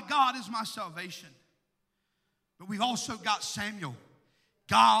Eli, God is my salvation. But we've also got Samuel.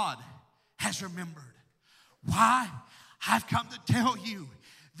 God has remembered. Why? I've come to tell you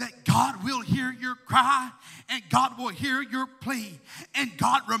that God will hear your cry and God will hear your plea and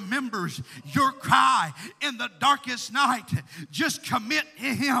God remembers your cry in the darkest night. Just commit to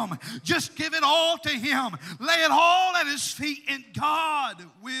Him. Just give it all to Him. Lay it all at His feet and God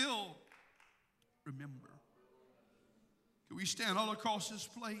will remember. Can we stand all across this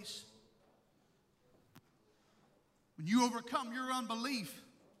place? When you overcome your unbelief,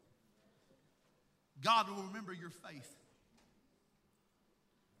 God will remember your faith.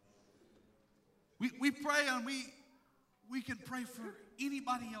 We pray and we can pray for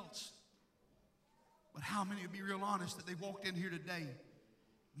anybody else. But how many would be real honest that they walked in here today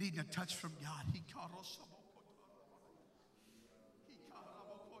needing a touch from God?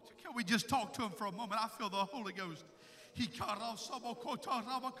 Can we just talk to Him for a moment? I feel the Holy Ghost.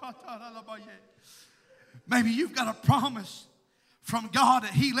 Maybe you've got a promise from God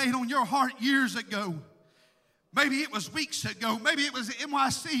that He laid on your heart years ago. Maybe it was weeks ago. Maybe it was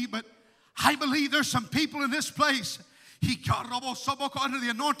NYC, but I believe there's some people in this place. Under the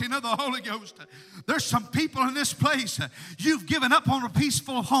anointing of the Holy Ghost. There's some people in this place. You've given up on a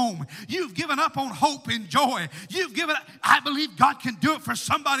peaceful home. You've given up on hope and joy. You've given up. I believe God can do it for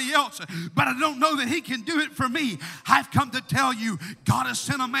somebody else, but I don't know that He can do it for me. I've come to tell you, God has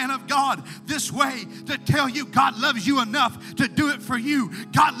sent a man of God this way to tell you God loves you enough to do it for you.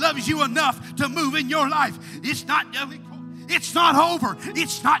 God loves you enough to move in your life. It's not over.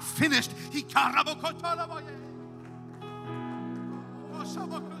 It's not finished.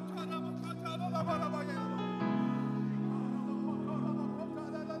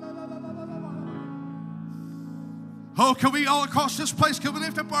 Oh, can we all across this place, can we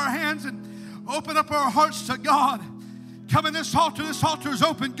lift up our hands and open up our hearts to God? Come in this altar is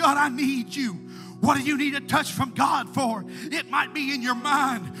open. God, I need you. What do you need a touch from God for? It might be in your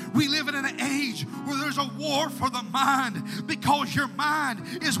mind. We live in an age where there's a war for the mind because your mind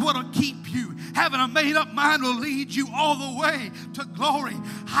is what will keep you. Having a made-up mind will lead you all the way to glory.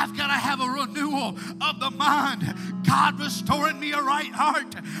 I've got to have a renewal of the mind. God restoring me a right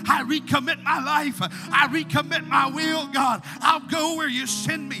heart. I recommit my life. I recommit my will, God. I'll go where you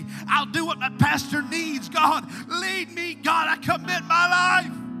send me. I'll do what my pastor needs, God. Lead me, God. I commit my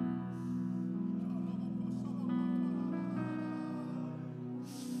life.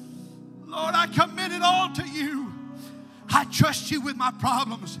 Lord, I commit it all to you. I trust you with my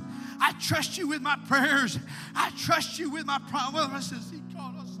problems. I trust you with my prayers. I trust you with my promises.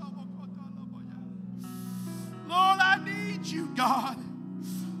 Lord, I need you, God.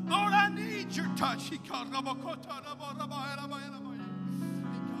 Lord, I need your touch.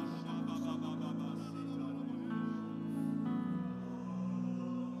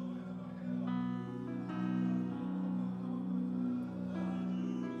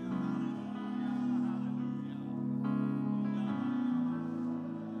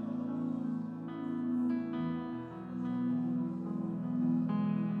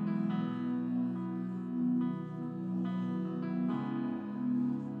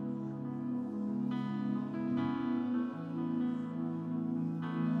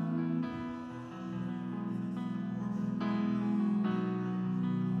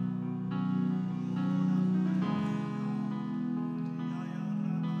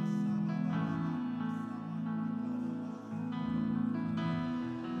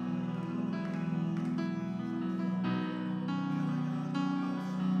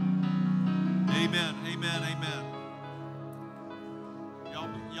 Amen, amen, amen.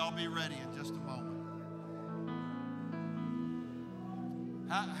 Y'all be ready in just a moment.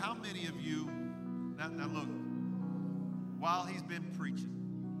 How many of you, now look, while he's been preaching,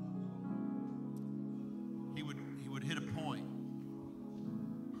 he would hit a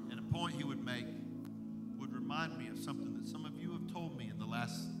point he would make would remind me of something that some of you have told me in the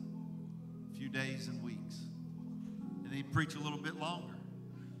last few days and weeks. And he'd preach a little bit longer,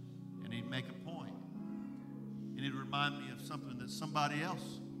 and he'd make a point. And he'd remind me of something that somebody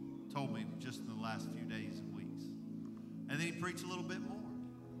else told me just in the last few days and weeks. And then he'd preach a little bit more,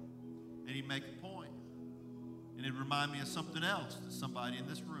 and he'd make a point. And it'd remind me of something else that somebody in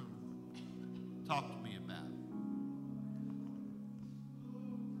this room talked to me about.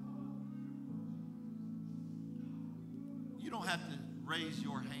 You don't have to raise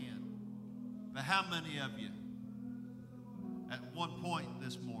your hand, but how many of you at one point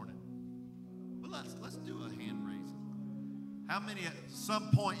this morning, well, let's do a hand raising. How many at some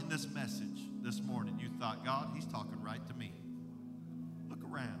point in this message this morning you thought, God, he's talking right to me? Look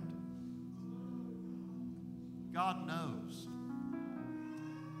around. God knows.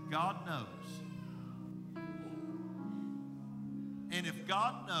 God knows. And if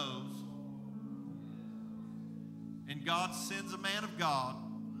God knows, and God sends a man of God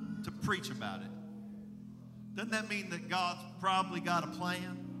to preach about it, doesn't that mean that God's probably got a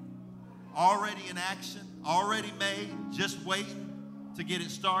plan already in action, already made, just waiting to get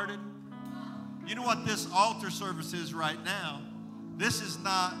it started? You know what this altar service is right now? This is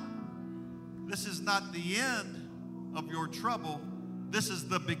not the end of your trouble. This is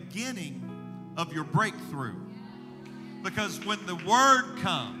the beginning of your breakthrough. Because when the word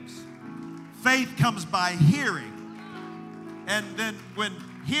comes, faith comes by hearing. And then when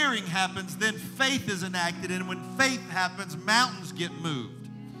hearing happens, then faith is enacted. And when faith happens, mountains get moved.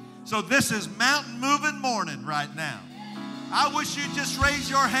 So this is mountain moving morning right now. I wish you'd just raise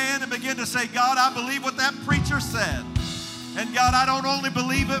your hand and begin to say, God, I believe what that preacher said. And God, I don't only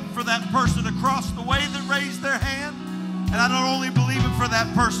believe it for that person across the way that raised their hand. And I don't only believe it for that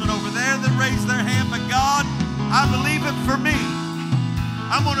person over there that raised their hand. But God, I believe it for me.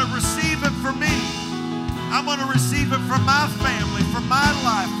 I'm going to receive it for me. I'm going to receive it for my family, for my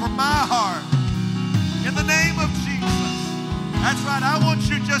life, for my heart. In the name of Jesus. That's right. I want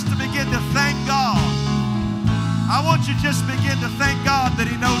you just to begin to thank God. I want you just to begin to thank God that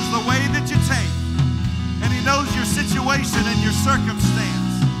he knows the way that you take. And he knows your situation and your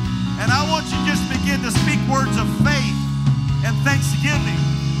circumstance. And I want you just to begin to speak words of faith and thanksgiving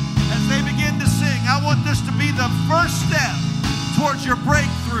as they begin to sing. I want this to be the first step towards your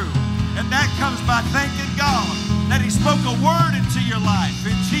breakthrough. And that comes by thanking God that he spoke a word into your life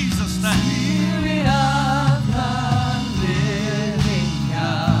in Jesus' name. Spirit of the living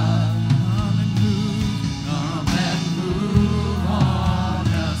God, come and move on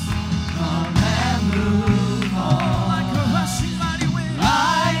us. Come and move on. Like a rushing mighty wind.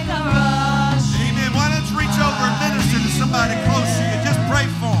 Like a rushing. Amen. Why don't you reach over and minister to somebody close to you? Just pray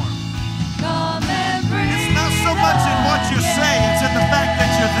for them. Come and breathe. It's not so much in what you say, it's in the fact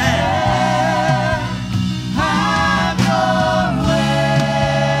that you're there. Have your way.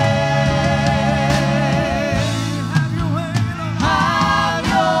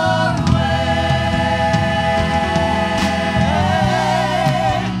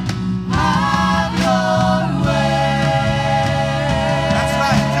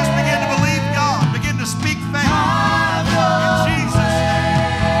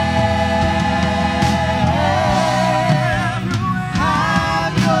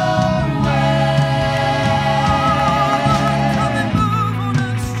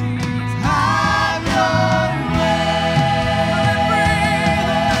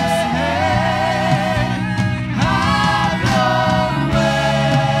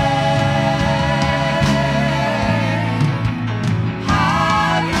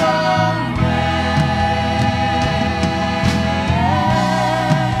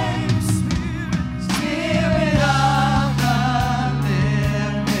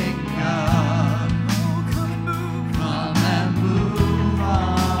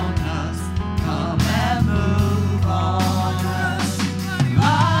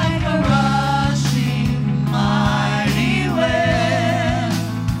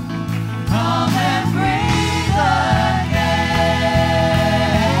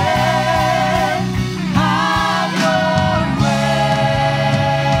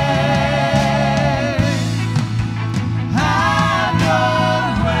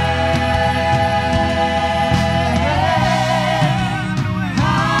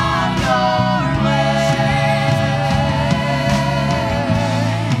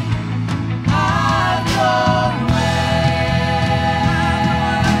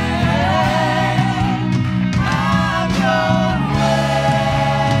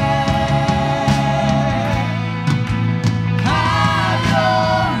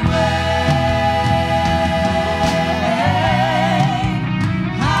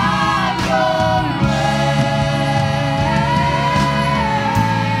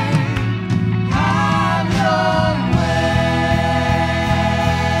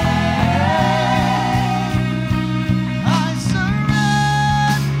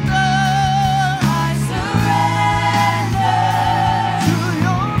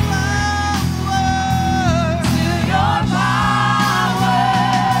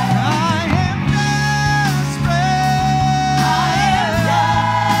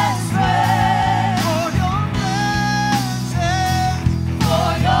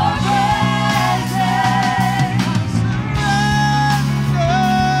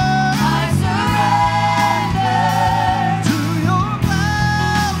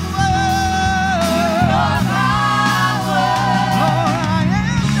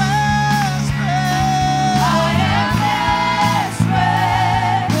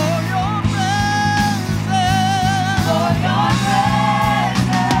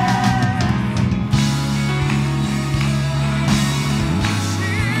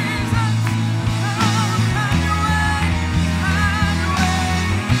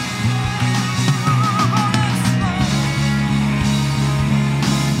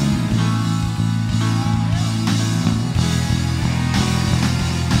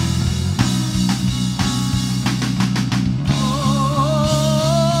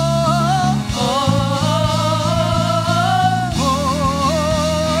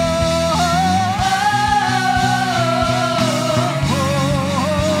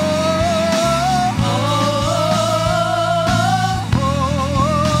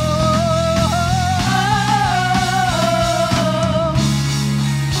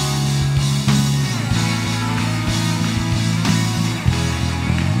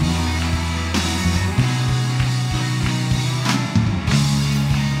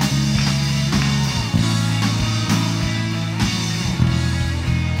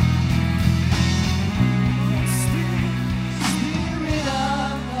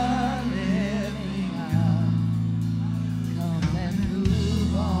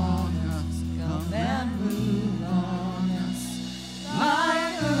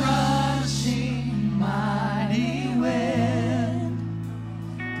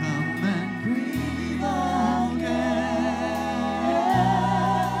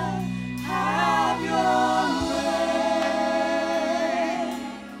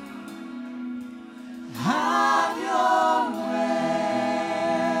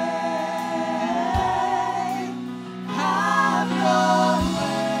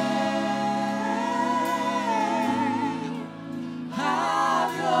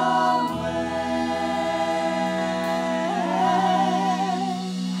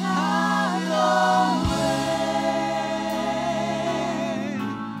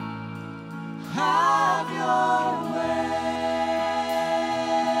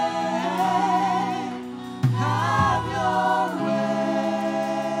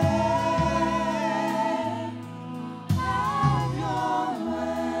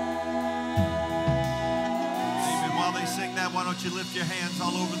 why don't you lift your hands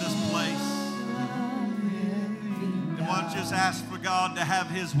all over this place? And why don't you just ask for God to have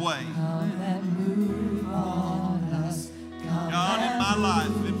his way? God, in my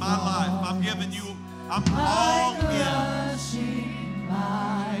life, I'm giving you, I'm all in.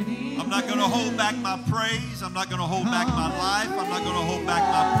 I'm not going to hold back my praise. I'm not going to hold back my life. I'm not going to hold back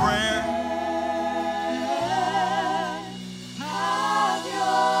my prayer.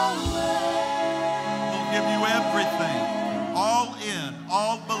 I'll give you everything. All in,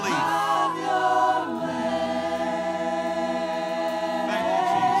 all belief. Thank you,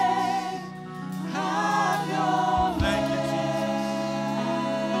 Jesus. Thank you, Jesus.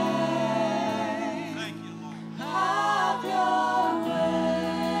 Thank you, Lord.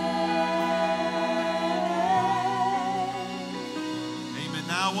 Amen.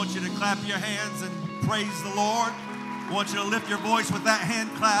 Now I want you to clap your hands and praise the Lord. I want you to lift your voice with that hand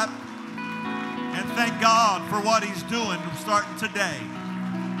clap and thank God for what he's doing starting today.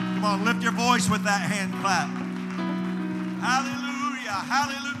 Come on, lift your voice with that hand clap. Hallelujah,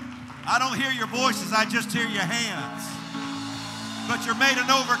 hallelujah. I don't hear your voices, I just hear your hands. But you're made an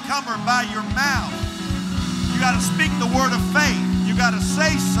overcomer by your mouth. You got to speak the word of faith. You got to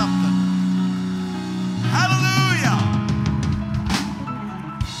say something. Hallelujah.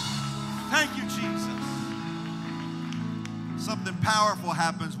 Thank you, Jesus. Something powerful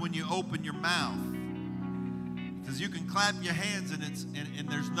happens when you open your mouth. Because you can clap your hands and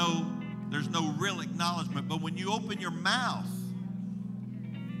there's no real acknowledgement. But when you open your mouth,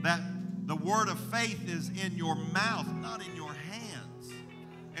 that the word of faith is in your mouth, not in your hands.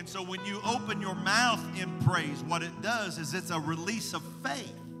 And so when you open your mouth in praise, what it does is it's a release of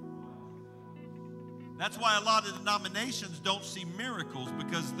faith. That's why a lot of denominations don't see miracles,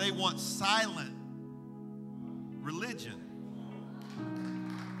 because they want silent religion.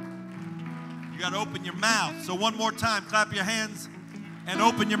 You got to open your mouth. So one more time, clap your hands and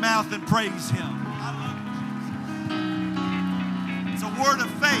open your mouth and praise him. I love you, Jesus. It's a word of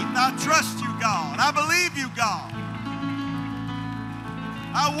faith. I trust you, God. I believe you, God.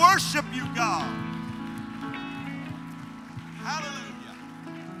 I worship you, God. Hallelujah.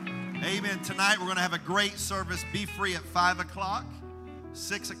 Amen. Tonight we're going to have a great service. Be free at 5 o'clock,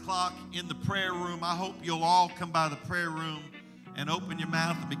 6 o'clock in the prayer room. I hope you'll all come by the prayer room and open your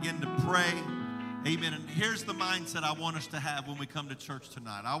mouth and begin to pray. Amen. And here's the mindset I want us to have when we come to church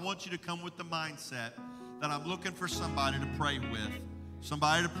tonight. I want you to come with the mindset that I'm looking for somebody to pray with,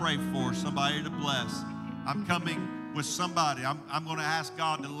 somebody to pray for, somebody to bless. I'm coming with somebody. I'm going to ask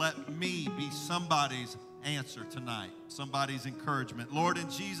God to let me be somebody's answer tonight, somebody's encouragement. Lord, in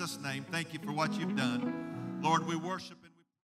Jesus' name, thank you for what you've done. Lord, we worship and